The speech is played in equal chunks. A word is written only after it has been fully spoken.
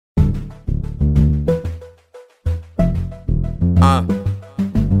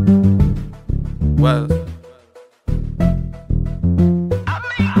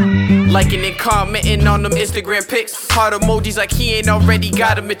Liking and commenting on them Instagram pics. Heart emojis like he ain't already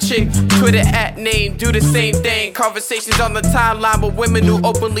got him a chick. Twitter at name, do the same thing. Conversations on the timeline with women who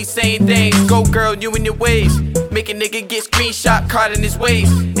openly saying things. Go girl, you and your ways. Make a nigga get screenshot caught in his ways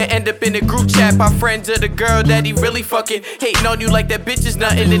and end up in a group chat by friends of the girl that he really fucking. Hating on you like that bitch is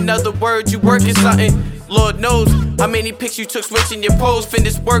nothing. In other words, you working something. Lord knows how many pics you took switching your pose.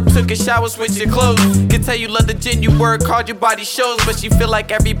 Finished work, took a shower, switched your clothes. Can tell you love the gin, you work hard, your body shows. But she feel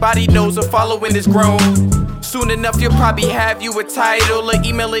like everybody knows her following is grown. Soon enough you'll probably have you a title or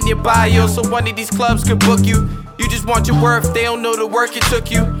email in your bio, so one of these clubs could book you. You just want your worth, they don't know the work it took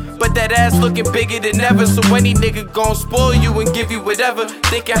you. But that ass looking bigger than ever, so any nigga gon' spoil you and give you whatever.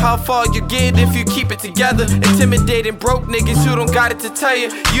 Thinking how far you get if you keep it together. Intimidating broke niggas who don't got it to tell you.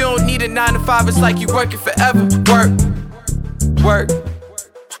 You don't need a 9 to 5, it's like you working forever. Work, work,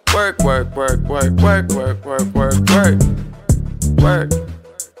 work, work, work, work, work, work, work, work, work,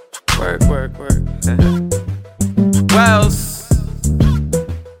 work, work, work, work.